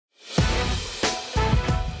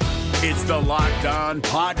It's the Locked On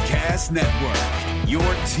Podcast Network, your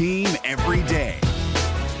team every day.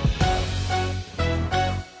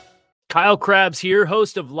 Kyle Krabs here,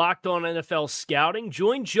 host of Locked On NFL Scouting.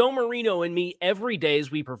 Join Joe Marino and me every day as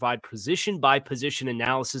we provide position-by-position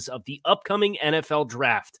analysis of the upcoming NFL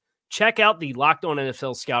Draft. Check out the Locked On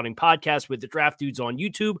NFL Scouting podcast with the Draft Dudes on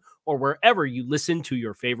YouTube or wherever you listen to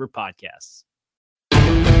your favorite podcasts.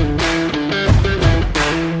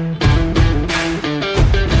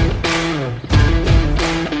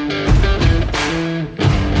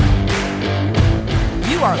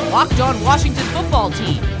 You are Locked On Washington Football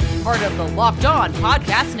Team, part of the Locked On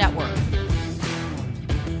Podcast Network.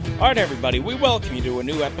 All right, everybody, we welcome you to a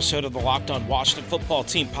new episode of the Locked On Washington Football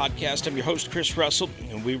Team podcast. I'm your host, Chris Russell,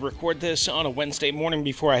 and we record this on a Wednesday morning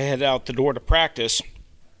before I head out the door to practice.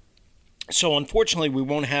 So, unfortunately, we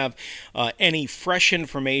won't have any fresh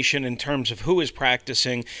information in terms of who is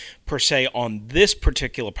practicing, per se, on this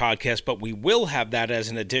particular podcast, but we will have that as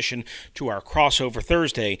an addition to our Crossover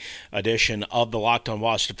Thursday edition of the Locked On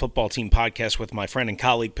Washington Football Team podcast with my friend and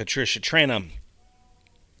colleague, Patricia Trana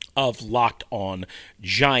of Locked On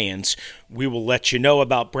Giants. We will let you know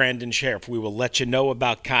about Brandon Sheriff. We will let you know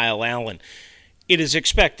about Kyle Allen. It is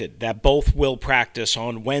expected that both will practice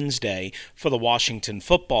on Wednesday for the Washington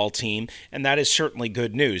football team, and that is certainly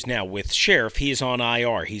good news. Now, with Sheriff, he's on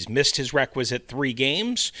IR. He's missed his requisite 3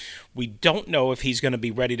 games. We don't know if he's going to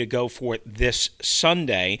be ready to go for it this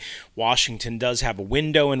Sunday. Washington does have a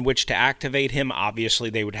window in which to activate him. Obviously,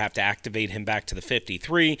 they would have to activate him back to the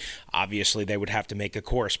 53. Obviously, they would have to make a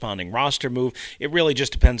corresponding roster move. It really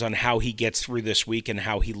just depends on how he gets through this week and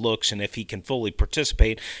how he looks and if he can fully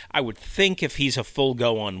participate. I would think if he's a full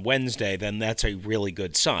go on Wednesday, then that's a really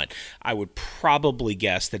good sign. I would probably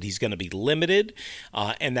guess that he's going to be limited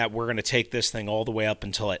and that we're going to take this thing all the way up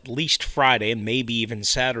until at least Friday and maybe even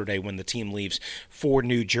Saturday when the team leaves for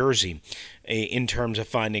New Jersey in terms of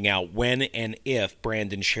finding out when and if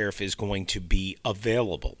Brandon Sheriff is going to be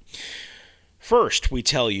available. First, we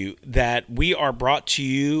tell you that we are brought to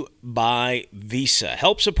you by Visa.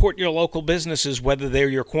 Help support your local businesses, whether they're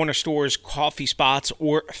your corner stores, coffee spots,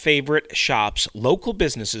 or favorite shops. Local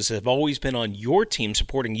businesses have always been on your team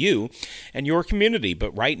supporting you and your community.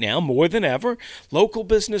 But right now, more than ever, local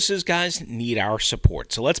businesses, guys, need our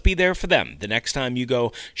support. So let's be there for them. The next time you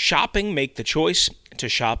go shopping, make the choice to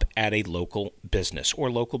shop at a local business or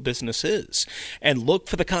local businesses. And look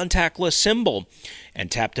for the contactless symbol and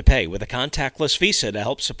tap to pay with a contactless Visa to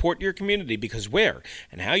help support your community, because where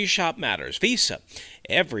and how you shop matters. Visa,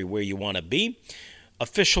 everywhere you want to be.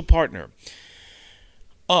 Official partner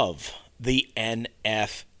of the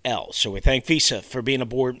NFL. So we thank Visa for being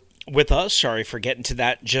aboard with us. Sorry for getting to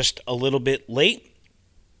that just a little bit late,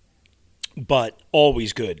 but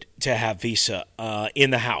always good to have Visa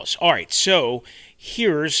in the house. All right, so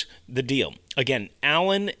here's the deal. Again,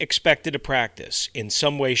 Allen expected to practice in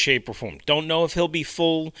some way, shape, or form. Don't know if he'll be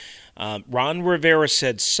full. Ron Rivera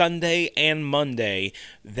said Sunday and Monday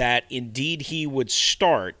that indeed he would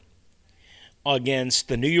start against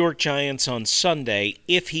the New York Giants on Sunday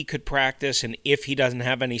if he could practice and if he doesn't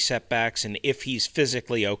have any setbacks and if he's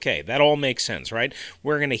physically okay. That all makes sense, right?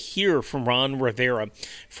 We're going to hear from Ron Rivera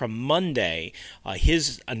from Monday,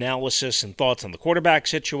 his analysis and thoughts on the quarterback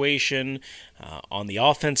situation, on the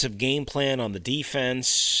offensive game plan, on the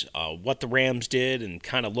defense, what the Rams did, and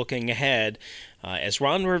kind of looking ahead. As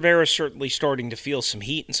Ron Rivera is certainly starting to feel some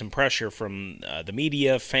heat and some pressure from the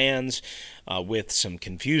media, fans, with some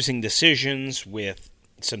confusing decisions, with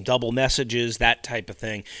some double messages, that type of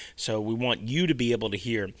thing. So we want you to be able to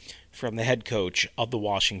hear from the head coach of the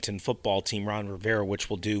Washington football team, Ron Rivera, which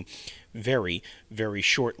we'll do very, very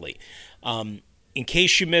shortly. In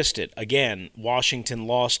case you missed it, again, Washington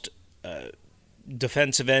lost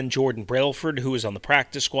defensive end Jordan Brailford, who was on the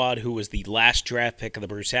practice squad, who was the last draft pick of the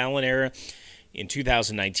Bruce Allen era. In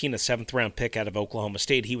 2019, a 7th-round pick out of Oklahoma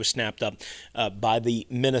State. He was snapped up by the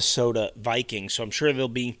Minnesota Vikings. So I'm sure there'll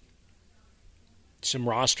be some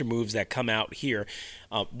roster moves that come out here.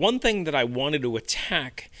 One thing that I wanted to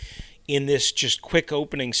attack in this just quick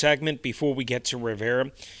opening segment before we get to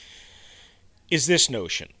Rivera is this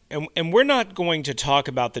notion. And we're not going to talk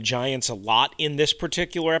about the Giants a lot in this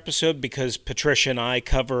particular episode because Patricia and I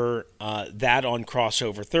cover that on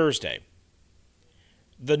Crossover Thursday.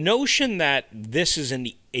 The notion that this is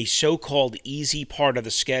a so-called easy part of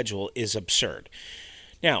the schedule is absurd.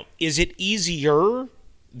 Now, is it easier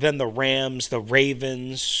than the Rams, the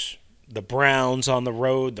Ravens, the Browns on the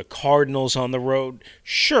road, the Cardinals on the road?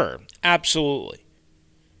 Sure, absolutely.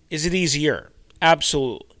 Is it easier?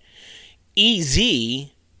 Absolutely.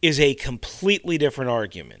 Easy is a completely different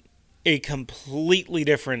argument, a completely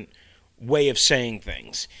different way of saying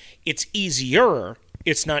things. It's easier.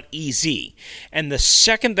 It's not easy. And the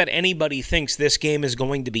second that anybody thinks this game is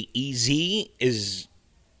going to be easy is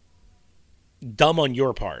dumb on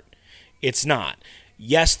your part. It's not.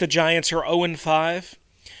 Yes, the Giants are 0-5.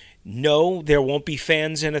 No, there won't be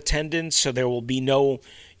fans in attendance, so there will be no,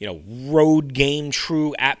 road game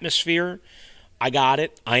true atmosphere. I got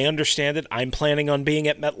it. I understand it. I'm planning on being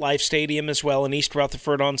at MetLife Stadium as well in East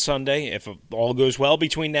Rutherford on Sunday, if all goes well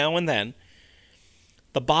between now and then.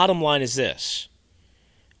 The bottom line is this.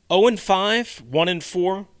 0-5,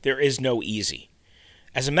 1-4, there is no easy.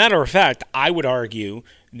 As a matter of fact, I would argue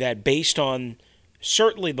that based on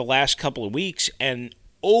certainly the last couple of weeks and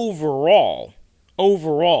overall,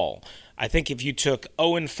 I think if you took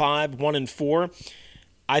 0-5, 1-4,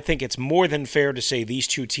 I think it's more than fair to say these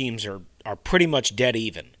two teams are pretty much dead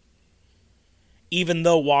even. Even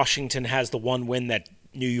though Washington has the one win that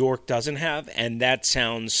New York doesn't have, and that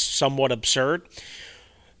sounds somewhat absurd,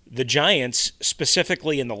 the Giants,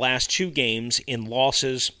 specifically in the last two games in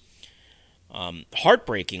losses,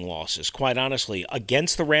 heartbreaking losses, quite honestly,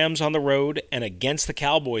 against the Rams on the road and against the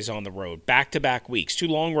Cowboys on the road, back-to-back weeks, 2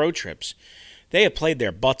 long road trips, they have played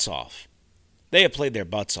their butts off. They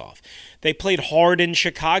played hard in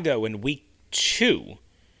Chicago in Week 2.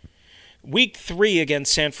 Week 3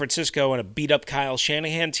 against San Francisco and a beat-up Kyle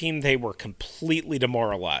Shanahan team, they were completely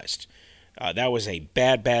demoralized. That was a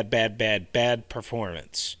bad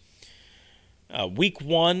performance. Week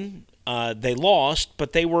 1, they lost,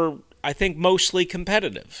 but they were, I think, mostly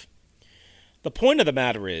competitive. The point of the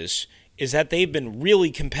matter is that they've been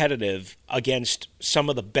really competitive against some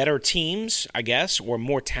of the better teams, I guess, or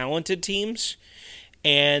more talented teams,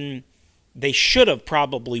 and they should have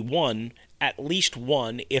probably won at least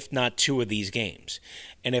one, if not 2 of these games.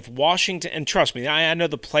 And if Washington, and trust me, I know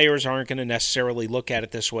the players aren't going to necessarily look at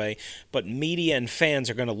it this way, but media and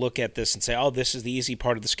fans are going to look at this and say, oh, this is the easy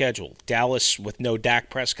part of the schedule. Dallas with no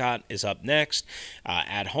Dak Prescott is up next.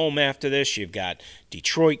 At home after this, you've got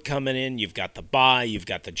Detroit coming in. You've got the bye. You've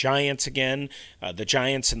got the Giants again. The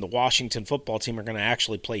Giants and the Washington football team are going to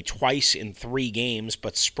actually play twice in 3 games,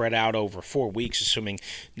 but spread out over 4 weeks, assuming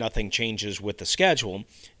nothing changes with the schedule.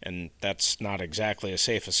 And that's not exactly a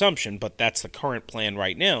safe assumption, but that's the current plan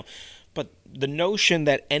right now. But the notion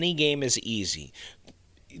that any game is easy,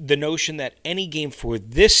 the notion that any game for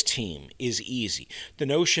this team is easy, the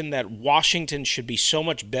notion that Washington should be so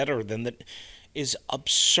much better than that is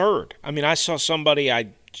absurd. I mean, I saw somebody,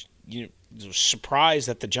 was surprised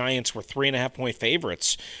that the Giants were 3.5-point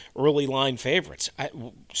favorites, early line favorites.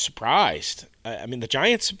 Surprised. I mean, the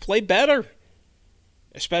Giants have played better,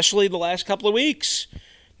 especially the last couple of weeks.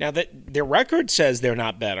 Now, that their record says they're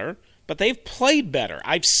not better, but they've played better.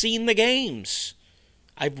 I've seen the games.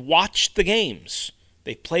 I've watched the games.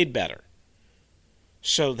 They've played better.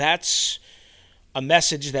 So that's a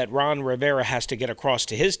message that Ron Rivera has to get across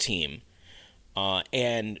to his team.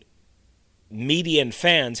 And media and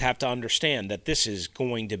fans have to understand that this is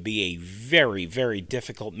going to be a very, very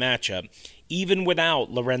difficult matchup, even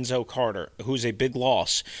without Lorenzo Carter, who's a big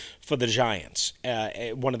loss for the Giants,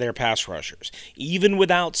 one of their pass rushers. Even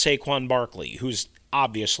without Saquon Barkley, who's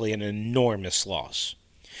obviously an enormous loss.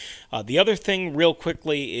 The other thing, real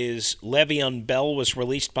quickly, is Le'Veon Bell was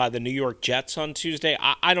released by the New York Jets on Tuesday.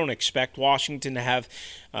 I don't expect Washington to have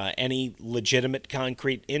any legitimate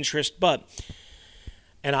concrete interest,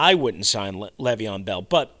 and I wouldn't sign Le'Veon Bell.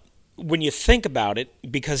 But when you think about it,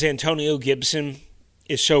 because Antonio Gibson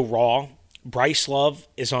is so raw, Bryce Love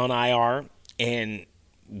is on IR, and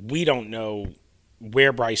we don't know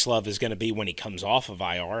where Bryce Love is going to be when he comes off of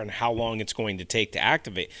IR and how long it's going to take to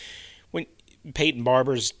activate. When Peyton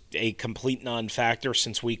Barber's a complete non-factor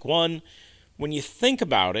since week 1, when you think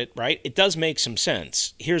about it, right, it does make some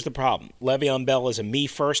sense. Here's the problem. Le'Veon Bell is a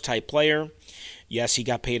me-first type player. Yes, he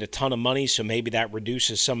got paid a ton of money, so maybe that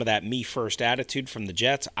reduces some of that me-first attitude from the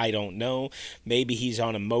Jets. I don't know. Maybe he's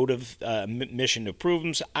on a mission to prove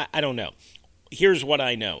him. I don't know. Here's what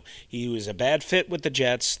I know. He was a bad fit with the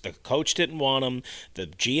Jets. The coach didn't want him. The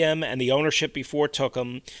GM and the ownership before took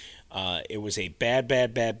him. It was a bad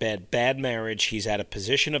marriage. He's at a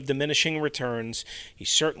position of diminishing returns.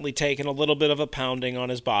 He's certainly taken a little bit of a pounding on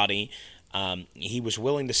his body. He was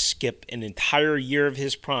willing to skip an entire year of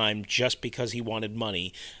his prime just because he wanted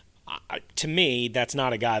money. To me, that's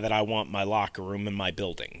not a guy that I want in my locker room in my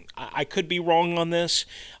building. I could be wrong on this.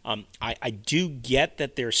 I do get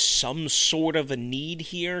that there's some sort of a need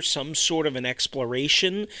here, some sort of an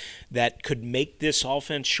exploration that could make this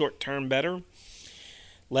offense short-term better.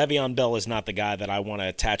 Le'Veon Bell is not the guy that I want to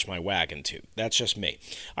attach my wagon to. That's just me.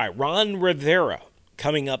 All right, Ron Rivera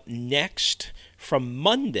coming up next from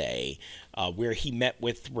Monday. where he met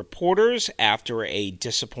with reporters after a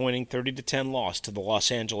disappointing 30-10 loss to the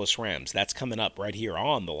Los Angeles Rams. That's coming up right here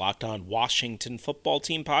on the Locked On Washington Football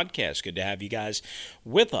Team podcast. Good to have you guys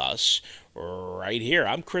with us right here.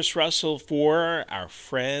 I'm Chris Russell for our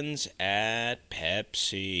friends at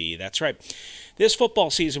Pepsi. That's right. This football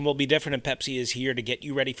season will be different, and Pepsi is here to get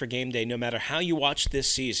you ready for game day no matter how you watch this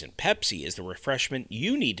season. Pepsi is the refreshment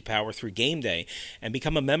you need to power through game day and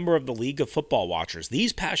become a member of the League of Football Watchers.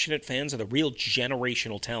 These passionate fans are the real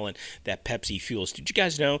generational talent that Pepsi fuels. Did you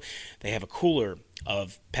guys know they have a cooler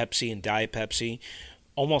of Pepsi and Diet Pepsi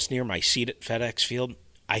almost near my seat at FedEx Field?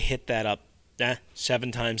 I hit that up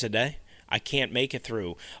 7 times a day. I can't make it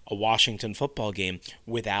through a Washington football game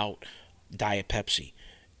without Diet Pepsi.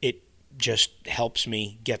 It just helps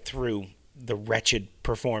me get through the wretched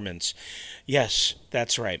performance. Yes,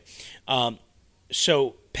 that's right.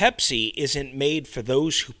 So Pepsi isn't made for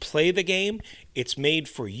those who play the game. It's made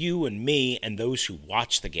for you and me and those who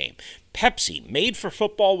watch the game. Pepsi, made for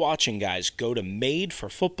football watching, guys. Go to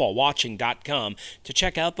madeforfootballwatching.com to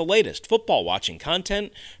check out the latest football watching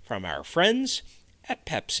content from our friends at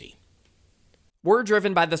Pepsi. We're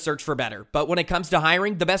driven by the search for better, but when it comes to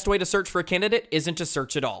hiring, the best way to search for a candidate isn't to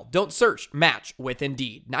search at all. Don't search, match with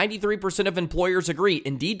Indeed. 93% of employers agree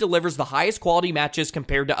Indeed delivers the highest quality matches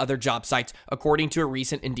compared to other job sites, according to a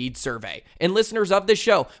recent Indeed survey. And listeners of this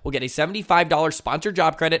show will get a $75 sponsored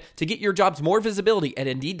job credit to get your jobs more visibility at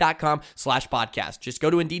Indeed.com/podcast. Just go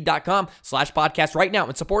to Indeed.com/podcast right now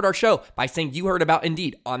and support our show by saying you heard about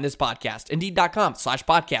Indeed on this podcast.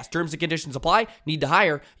 Indeed.com/podcast. Terms and conditions apply. Need to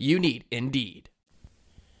hire? You need Indeed.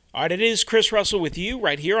 All right, it is Chris Russell with you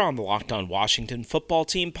right here on the Locked On Washington Football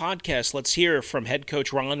Team podcast. Let's hear from head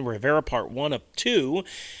coach Ron Rivera, part 1 of 2,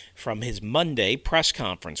 from his Monday press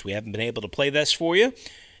conference. We haven't been able to play this for you.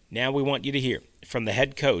 Now we want you to hear from the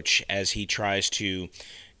head coach as he tries to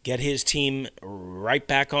get his team right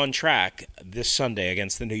back on track this Sunday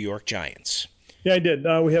against the New York Giants. Yeah, I did.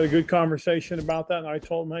 We had a good conversation about that, and I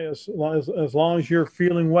told him, hey, as long as you're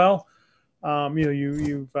feeling well, I know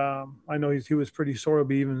he was pretty sore. He'll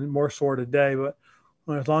be even more sore today, but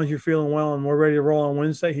as long as you're feeling well and we're ready to roll on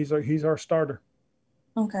Wednesday, he's our starter.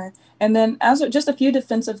 Okay. And then just a few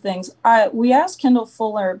defensive things. We asked Kendall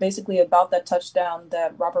Fuller basically about that touchdown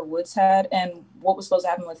that Robert Woods had and what was supposed to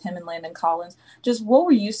happen with him and Landon Collins. Just what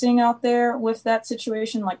were you seeing out there with that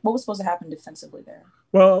situation? Like what was supposed to happen defensively there?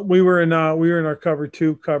 Well, we were in our cover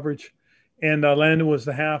 2 coverage, and Landon was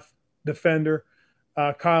the half defender.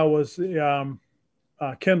 Kendall was the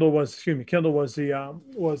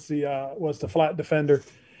flat defender.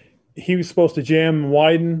 He was supposed to jam and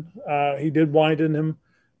widen. He did widen him,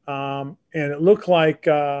 and it looked like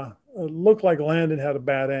Landon had a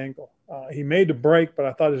bad angle. He made the break, but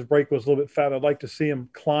I thought his break was a little bit fat. I'd like to see him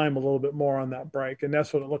climb a little bit more on that break, and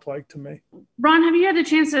that's what it looked like to me. Ron, have you had a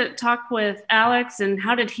chance to talk with Alex, and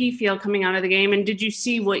how did he feel coming out of the game? And did you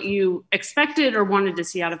see what you expected or wanted to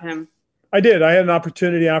see out of him? I did. I had an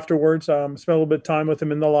opportunity afterwards. Spent a little bit of time with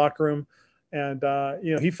him in the locker room, and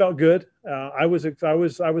he felt good. I was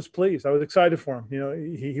pleased. I was excited for him.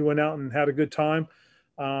 He went out and had a good time.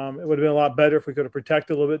 It would have been a lot better if we could have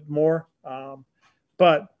protected a little bit more.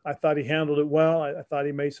 But I thought he handled it well. I thought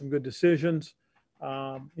he made some good decisions.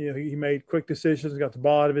 He made quick decisions, got the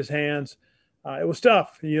ball out of his hands. It was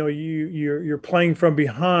tough. You're playing from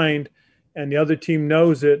behind, and the other team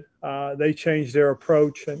knows it. They changed their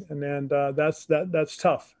approach, and that's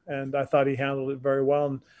tough. And I thought he handled it very well.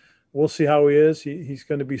 And we'll see how he is. He's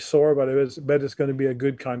going to be sore, but I bet it's going to be a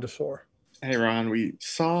good kind of sore. Hey, Ron, we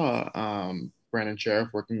saw Brandon Sheriff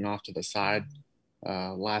working off to the side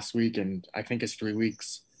last week, and I think it's 3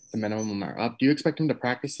 weeks. The minimum are up. Do you expect him to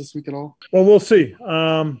practice this week at all? Well, we'll see.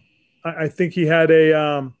 I think he had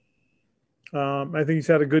he's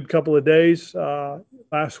had a good couple of days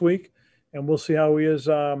last week. And we'll see how he is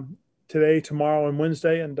today, tomorrow, and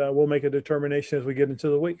Wednesday, and we'll make a determination as we get into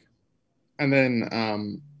the week. And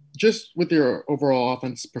then just with your overall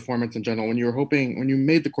offense performance in general, when you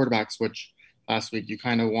made the quarterback switch last week, you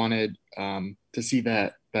kind of wanted to see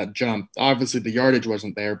that jump. Obviously, the yardage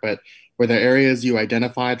wasn't there, but were there areas you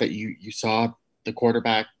identified that you saw the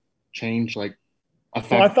quarterback change, like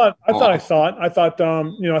Well, I thought I saw it. I thought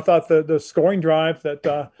the scoring drive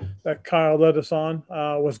that Kyle led us on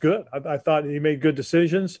was good. I thought he made good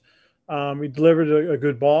decisions. He delivered a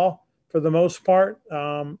good ball for the most part.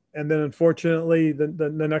 And then unfortunately, the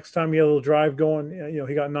next time he had a little drive going,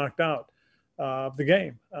 he got knocked out of the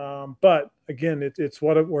game. But again, it's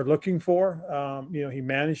what we're looking for. He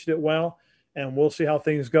managed it well, and we'll see how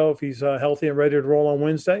things go if he's healthy and ready to roll on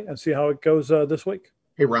Wednesday, and see how it goes this week.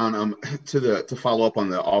 Hey, Ron, to follow up on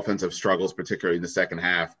the offensive struggles, particularly in the second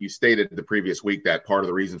half, you stated the previous week that part of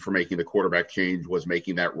the reason for making the quarterback change was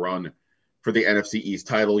making that run for the NFC East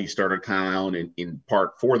title. You started Kyle in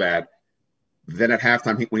part for that. Then at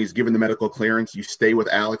halftime, when he's given the medical clearance, you stay with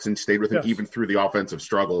Alex and stayed with him even through the offensive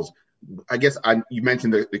struggles. I guess you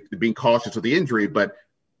mentioned the being cautious with the injury, but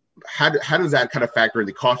how does that kind of factor in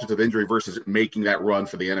the cautious of injury versus making that run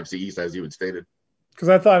for the NFC East, as you had stated? Because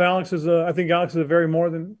I think Alex is a very more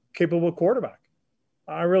than capable quarterback.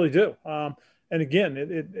 I really do. And again,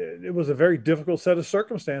 it was a very difficult set of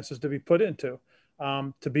circumstances to be put into.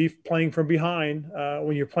 To be playing from behind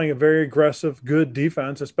when you're playing a very aggressive, good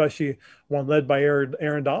defense, especially one led by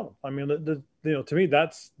Aaron Donald. I mean, to me,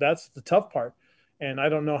 that's the tough part. And I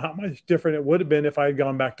don't know how much different it would have been if I had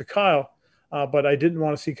gone back to Kyle, but I didn't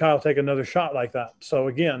want to see Kyle take another shot like that. So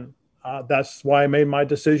again, that's why I made my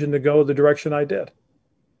decision to go the direction I did.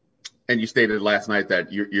 And you stated last night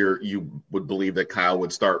that you would believe that Kyle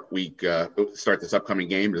would start this upcoming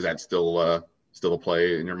game. Is that still a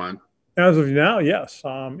play in your mind? As of now, yes.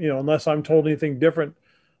 Unless I'm told anything different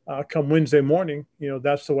come Wednesday morning,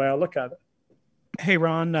 that's the way I look at it. Hey,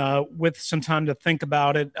 Ron, with some time to think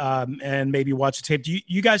about it and maybe watch the tape, do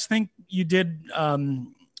you guys think you did a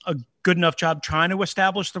good enough job trying to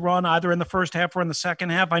establish the run either in the first half or in the second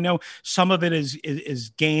half? I know some of it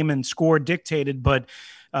is game and score dictated, but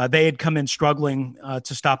they had come in struggling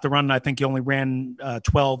to stop the run, and I think you only ran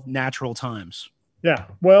 12 natural times. Yeah,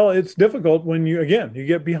 well, it's difficult when you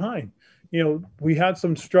get behind. We had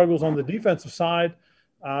some struggles on the defensive side,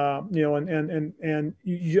 I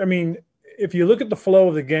mean, if you look at the flow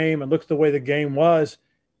of the game and look at the way the game was,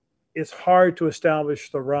 it's hard to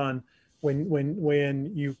establish the run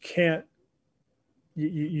when you can't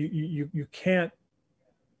you can't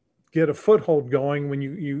get a foothold going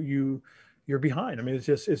when you're behind. I mean,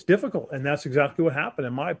 it's difficult, and that's exactly what happened,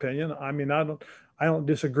 in my opinion. I mean, I don't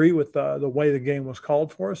disagree with the way the game was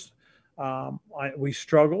called for us. We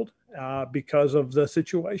struggled because of the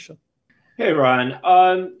situation. Hey, Ron.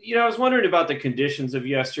 I was wondering about the conditions of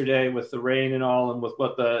yesterday with the rain and all, and with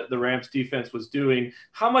what the Rams defense was doing.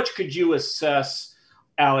 How much could you assess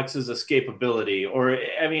Alex's escapability? Or,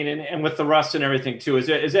 I mean, and with the rust and everything too, is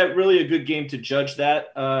that really a good game to judge that,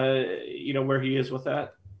 where he is with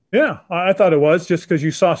that? Yeah, I thought it was, just because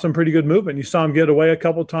you saw some pretty good movement. You saw him get away a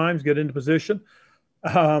couple of times, get into position.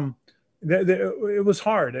 It was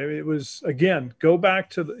hard. It was, again, go back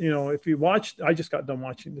to if you watched, I just got done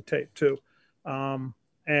watching the tape too.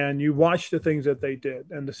 And you watch the things that they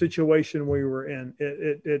did and the situation we were in.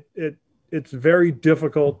 It's very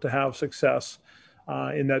difficult to have success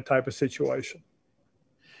in that type of situation.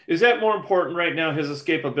 Is that more important right now, his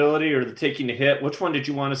escapability or the taking the hit? Which one did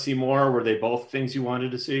you want to see more? Or were they both things you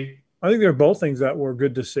wanted to see? I think they're both things that were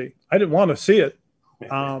good to see. I didn't want to see it,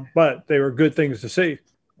 but they were good things to see.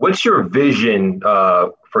 What's your vision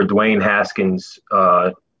for Dwayne Haskins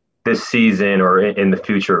this season or in the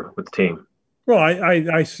future with the team? Well,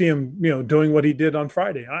 I see him, doing what he did on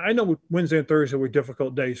Friday. I know Wednesday and Thursday were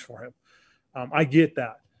difficult days for him. I get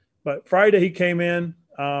that. But Friday he came in,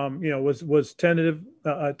 was attentive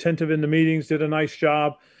in the meetings, did a nice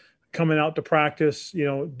job coming out to practice,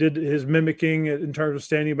 did his mimicking in terms of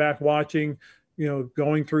standing back, watching,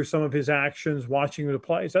 going through some of his actions, watching the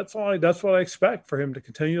plays. That's what I expect for him to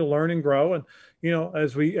continue to learn and grow. And,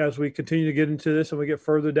 as we continue to get into this and we get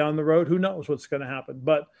further down the road, who knows what's going to happen.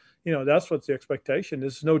 But, that's what's the expectation.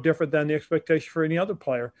 This is no different than the expectation for any other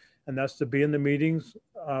player. And that's to be in the meetings,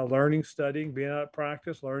 learning, studying, being out at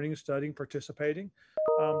practice, learning, studying, participating.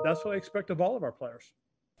 That's what I expect of all of our players.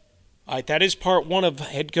 All right, that is part one of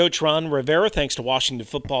head coach Ron Rivera. Thanks to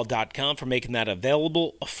WashingtonFootball.com for making that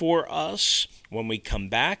available for us. When we come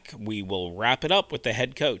back, we will wrap it up with the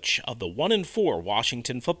head coach of the 1-4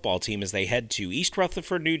 Washington football team as they head to East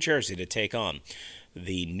Rutherford, New Jersey to take on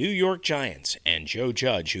the New York Giants and Joe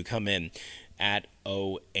Judge, who come in at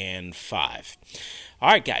 0-5. All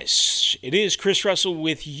right, guys, it is Chris Russell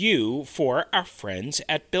with you for our friends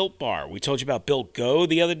at Built Bar. We told you about Built Go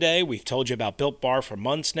the other day. We've told you about Built Bar for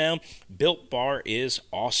months now. Built Bar is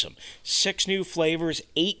awesome. 6 new flavors,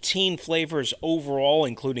 18 flavors overall,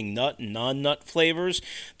 including nut and non-nut flavors.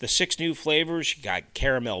 The 6 new flavors, you got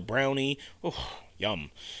caramel brownie. Oh,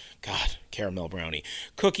 yum. God, caramel brownie.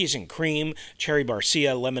 Cookies and cream, cherry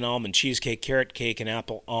barcia, lemon almond cheesecake, carrot cake, and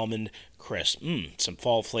apple almond crisp. Some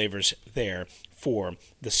fall flavors there for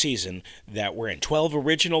the season that we're in. 12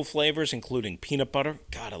 original flavors, including peanut butter.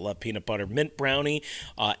 God, I love peanut butter. Mint brownie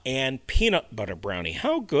and peanut butter brownie.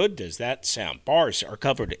 How good does that sound? Bars are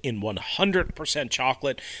covered in 100%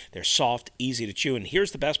 chocolate. They're soft, easy to chew. And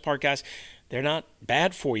here's the best part, guys. They're not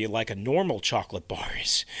bad for you like a normal chocolate bar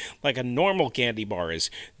is, like a normal candy bar is.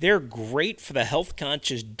 They're great for the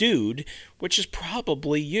health-conscious dude, which is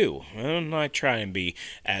probably you. And I try and be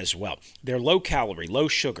as well. They're low-calorie,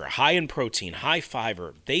 low-sugar, high in protein, high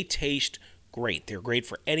fiber. They taste great. They're great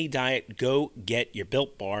for any diet. Go get your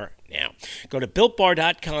Built Bar now. Go to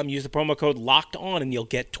BuiltBar.com, use the promo code LOCKEDON, and you'll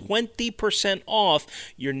get 20% off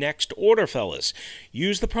your next order, fellas.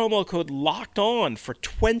 Use the promo code LOCKEDON for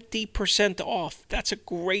 20% off. That's a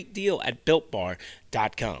great deal at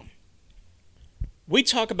BuiltBar.com. We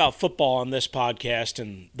talk about football on this podcast,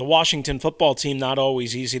 and the Washington football team not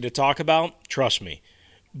always easy to talk about, trust me.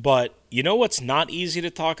 But you know what's not easy to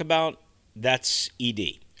talk about? That's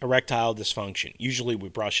ED. Erectile dysfunction. Usually we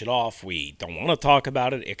brush it off. We don't want to talk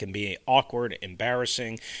about it. It can be awkward,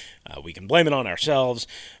 embarrassing. We can blame it on ourselves.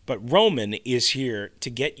 But Roman is here to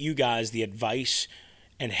get you guys the advice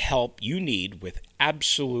and help you need with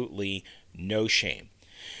absolutely no shame.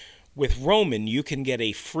 With Roman, you can get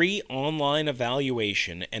a free online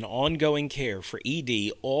evaluation and ongoing care for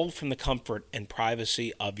ED, all from the comfort and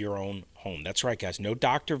privacy of your own home. That's right, guys. No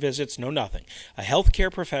doctor visits, no nothing. A healthcare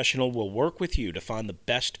professional will work with you to find the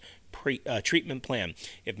best treatment plan.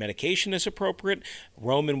 If medication is appropriate,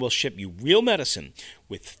 Roman will ship you real medicine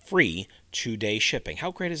with free 2-day shipping.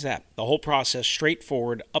 How great is that? The whole process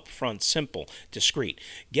straightforward, upfront, simple, discreet.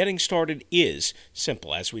 Getting started is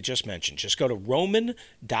simple, as we just mentioned. Just go to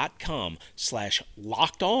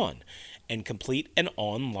roman.com/lockedon and complete an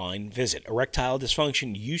online visit. Erectile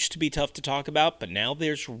dysfunction used to be tough to talk about, but now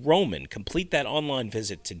there's Roman. Complete that online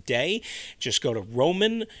visit today. Just go to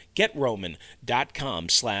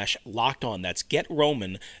getroman.com/lockedon. That's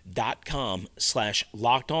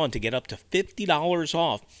getroman.com/lockedon to get up to $50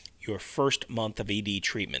 off your first month of ED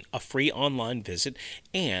treatment, a free online visit,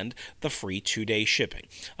 and the free 2-day shipping.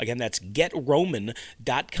 Again, that's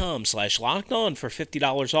getroman.com/lockedon for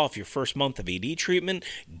 $50 off your first month of ED treatment.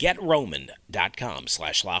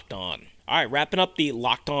 Getroman.com/lockedon. All right, wrapping up the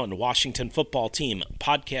Locked On Washington Football Team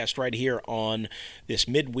podcast right here on this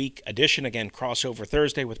midweek edition. Again, crossover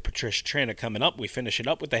Thursday with Patricia Traina coming up. We finish it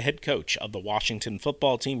up with the head coach of the Washington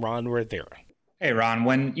Football Team, Ron Rivera. Hey, Ron,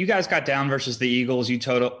 when you guys got down versus the Eagles, you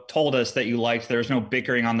told us that you liked there was no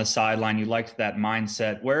bickering on the sideline. You liked that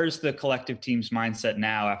mindset. Where's the collective team's mindset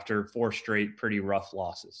now after 4 straight pretty rough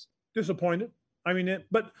losses? Disappointed. I mean,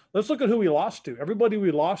 but let's look at who we lost to. Everybody we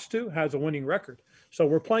lost to has a winning record. So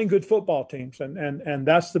we're playing good football teams, and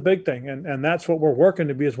that's the big thing. And that's what we're working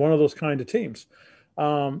to be, is one of those kind of teams.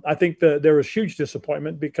 I think there was huge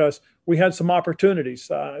disappointment because we had some opportunities.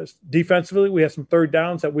 Defensively, we had some third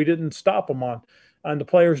downs that we didn't stop them on, and the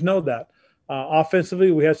players know that.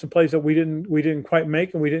 Offensively, we had some plays that we didn't quite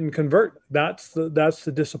make and we didn't convert. That's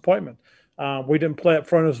the disappointment. We didn't play up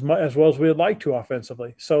front as well as we would like to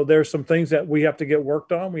offensively. So there's some things that we have to get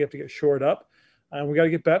worked on. We have to get shored up, and we got to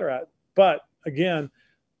get better at. But again,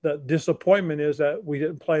 the disappointment is that we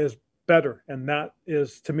didn't play as better, and that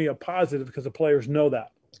is, to me, a positive because the players know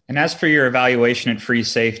that. And as for your evaluation at free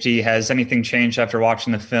safety, has anything changed after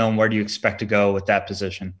watching the film? Where do you expect to go with that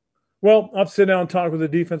position? Well, I'll sit down and talk with the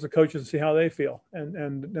defensive coaches and see how they feel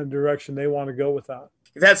and the direction they want to go with that.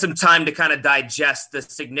 You've had some time to kind of digest the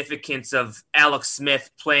significance of Alex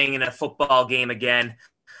Smith playing in a football game again.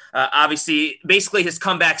 Obviously, basically his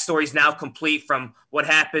comeback story is now complete from what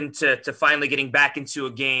happened to finally getting back into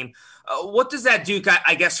a game. What does that do,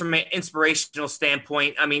 I guess, from an inspirational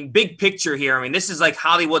standpoint? I mean, big picture here. I mean, this is like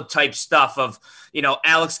Hollywood type stuff of,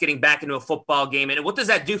 Alex getting back into a football game. And what does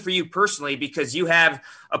that do for you personally? Because you have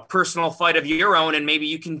a personal fight of your own, and maybe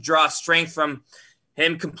you can draw strength from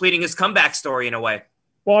him completing his comeback story in a way.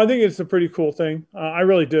 Well, I think it's a pretty cool thing. I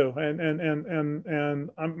really do, and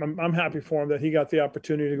I'm happy for him that he got the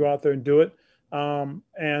opportunity to go out there and do it.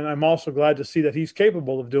 And I'm also glad to see that he's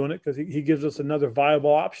capable of doing it because he gives us another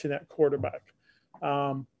viable option at quarterback.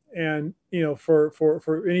 And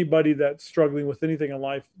for anybody that's struggling with anything in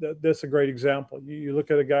life, that's a great example. You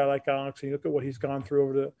look at a guy like Alex, and you look at what he's gone through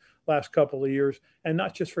over the last couple of years, and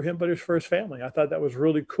not just for him, but for his family. I thought that was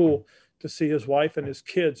really cool to see his wife and his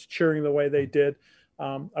kids cheering the way they did.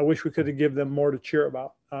 I wish we could have given them more to cheer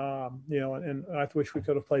about, and I wish we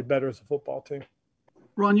could have played better as a football team.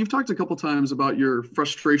 Ron, you've talked a couple times about your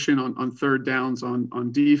frustration on third downs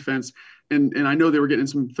on defense, and I know they were getting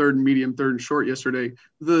some third and medium, third and short yesterday.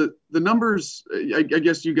 The numbers, I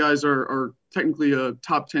guess you guys are technically a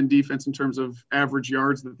top 10 defense in terms of average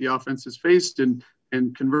yards that the offense has faced and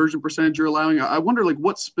conversion percentage you're allowing. I wonder,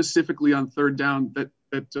 what specifically on third down that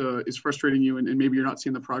is frustrating you, and maybe you're not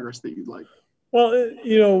seeing the progress that you'd like. Well,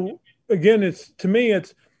 again, it's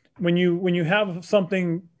when you have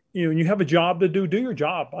something when you have a job to do your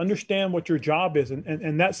job. Understand what your job is.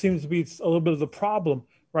 And that seems to be a little bit of the problem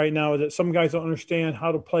right now, is that some guys don't understand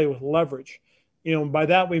how to play with leverage. By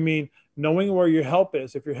that we mean knowing where your help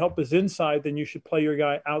is. If your help is inside, then you should play your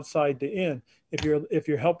guy outside to in. If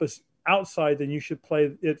your help is outside, then you should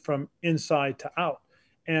play it from inside to out.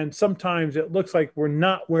 And sometimes it looks like we're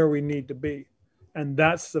not where we need to be. And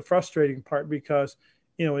that's the frustrating part, because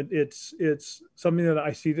it's something that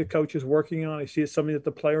I see the coaches working on. I see it's something that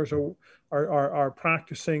the players are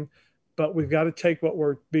practicing, but we've got to take what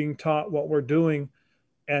we're being taught, what we're doing,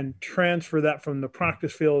 and transfer that from the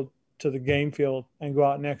practice field to the game field and go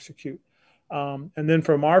out and execute. And then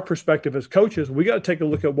from our perspective as coaches, we got to take a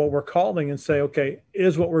look at what we're calling and say, okay,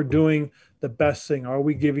 is what we're doing the best thing? Are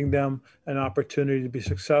we giving them an opportunity to be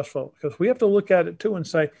successful? Because we have to look at it too and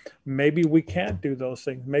say, maybe we can't do those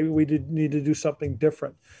things. Maybe we need to do something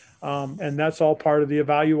different. And that's all part of the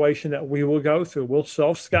evaluation that we will go through. We'll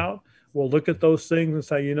self-scout. We'll look at those things and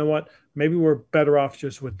say, you know what, maybe we're better off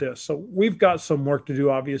just with this. So we've got some work to do,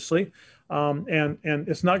 obviously. And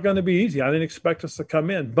it's not going to be easy. I didn't expect us to come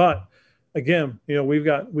in, but again, we've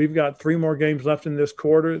got 3 more games left in this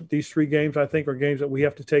quarter. These 3 games, I think, are games that we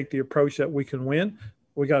have to take the approach that we can win.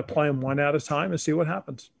 We got to play them one at a time and see what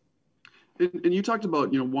happens. And you talked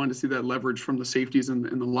about, wanting to see that leverage from the safeties and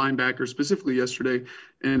the linebackers specifically yesterday.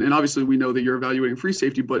 And obviously we know that you're evaluating free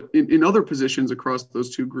safety, but in other positions across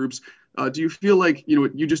those 2 groups, do you feel like,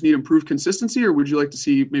 you just need improved consistency, or would you like to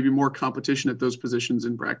see maybe more competition at those positions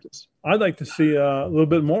in practice? I'd like to see a little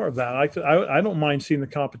bit more of that. I don't mind seeing the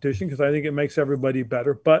competition, because I think it makes everybody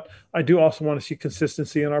better, but I do also want to see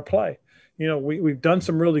consistency in our play. We've done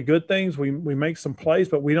some really good things. We make some plays,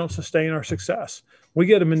 but we don't sustain our success. We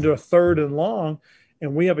get them into a 3rd and long,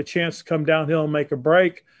 and we have a chance to come downhill and make a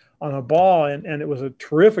break on a ball. And it was a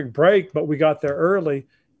terrific break, but we got there early.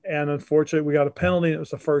 And unfortunately, we got a penalty, and it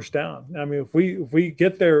was a first down. I mean, if we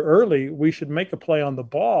get there early, we should make a play on the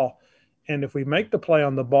ball. And if we make the play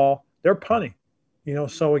on the ball, they're punting.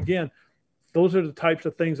 So again, those are the types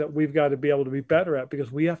of things that we've got to be able to be better at,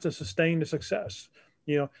 because we have to sustain the success.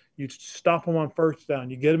 You stop them on first down,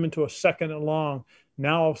 you get them into a 2nd and long.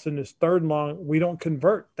 Now all of a sudden this 3rd and long, we don't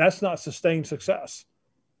convert. That's not sustained success.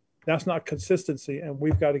 That's not consistency. And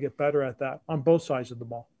we've got to get better at that on both sides of the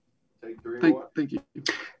ball. Thank you.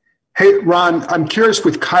 Hey, Ron, I'm curious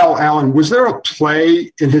with Kyle Allen, was there a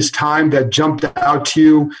play in his time that jumped out to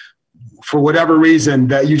you for whatever reason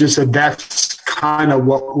that you just said, that's kind of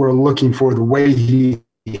what we're looking for, the way he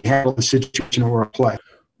handled the situation or a play?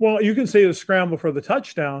 Well, you can see the scramble for the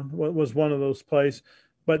touchdown was one of those plays,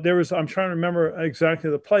 but I'm trying to remember exactly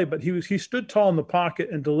the play, but he stood tall in the pocket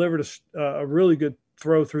and delivered a really good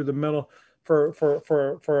throw through the middle for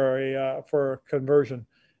a conversion.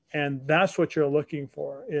 And that's what you're looking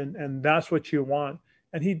for. And that's what you want.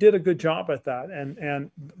 And he did a good job at that.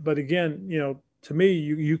 But again, to me,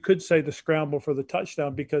 you could say the scramble for the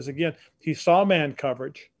touchdown, because again, he saw man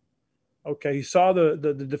coverage. Okay. He saw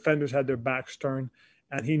the defenders had their backs turned,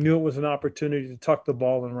 and he knew it was an opportunity to tuck the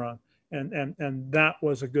ball and run. And that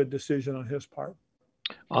was a good decision on his part.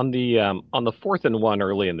 On the 4th and 1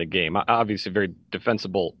 early in the game, obviously a very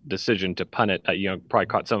defensible decision to punt it. Probably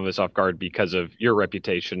caught some of us off guard because of your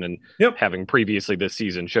reputation and having previously this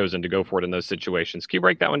season chosen to go for it in those situations. Can you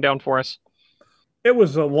break that one down for us? It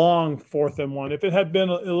was a long 4th and 1. If it had been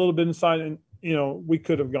a little bit inside, and we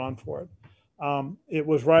could have gone for it. It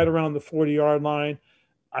was right around the 40-yard line.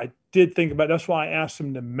 I did think about it. That's why I asked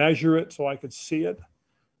him to measure it so I could see it.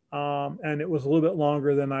 And it was a little bit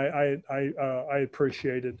longer than I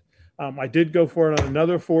appreciated. I did go for it on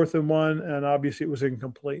another 4th and 1, and obviously it was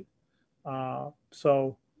incomplete.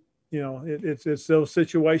 So, it's those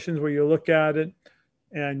situations where you look at it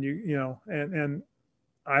and and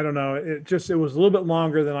I don't know. It was a little bit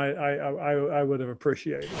longer than I would have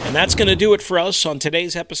appreciated. And that's going to do it for us on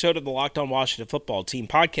today's episode of the Locked On Washington Football Team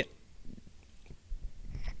podcast.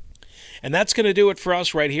 And that's going to do it for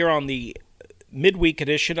us right here on the midweek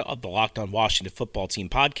edition of the Locked On Washington Football Team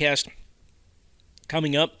podcast.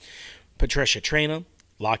 Coming up, Patricia Traina,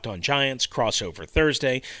 Locked On Giants, crossover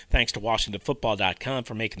Thursday. Thanks to WashingtonFootball.com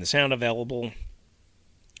for making the sound available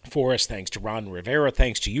for us. Thanks to Ron Rivera.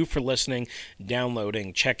 Thanks to you for listening,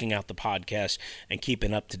 downloading, checking out the podcast, and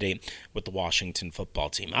keeping up to date with the Washington Football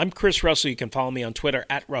Team. I'm Chris Russell. You can follow me on Twitter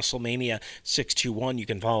at RussellMania621. You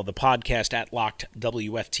can follow the podcast at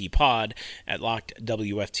LockedWFTPod, at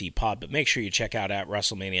LockedWFTPod. But make sure you check out at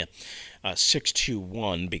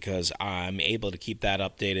RussellMania621 because I'm able to keep that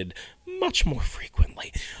updated much more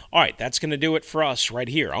frequently. All right, that's going to do it for us right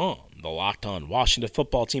here on the Locked On Washington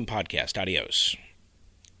Football Team podcast. Adios.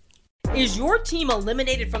 Is your team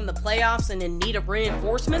eliminated from the playoffs and in need of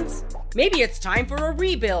reinforcements? Maybe it's time for a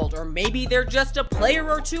rebuild, or maybe they're just a player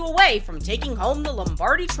or two away from taking home the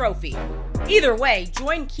Lombardi Trophy. Either way,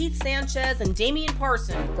 join Keith Sanchez and Damian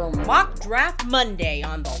Parson for Mock Draft Monday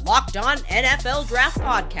on the Locked On NFL Draft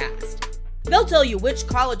Podcast. They'll tell you which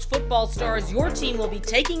college football stars your team will be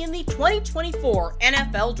taking in the 2024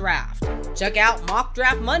 NFL Draft. Check out Mock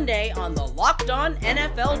Draft Monday on the Locked On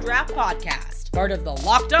NFL Draft Podcast, part of the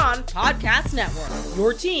Locked On Podcast Network.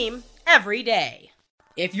 Your team every day.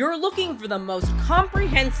 If you're looking for the most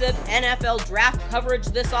comprehensive NFL draft coverage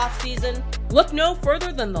this offseason, look no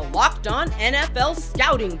further than the Locked On NFL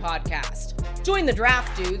Scouting Podcast. Join the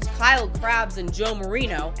draft dudes, Kyle Krabs and Joe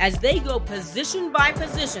Marino, as they go position by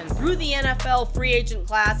position through the NFL free agent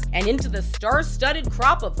class and into the star-studded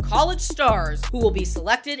crop of college stars who will be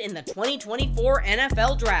selected in the 2024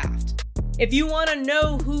 NFL Draft. If you want to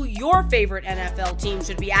know who your favorite NFL team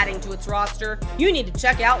should be adding to its roster, you need to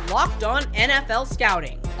check out Locked On NFL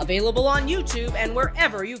Scouting, available on YouTube and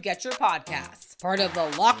wherever you get your podcasts. Part of the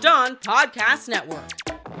Locked On Podcast Network.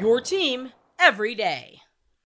 Your team every day.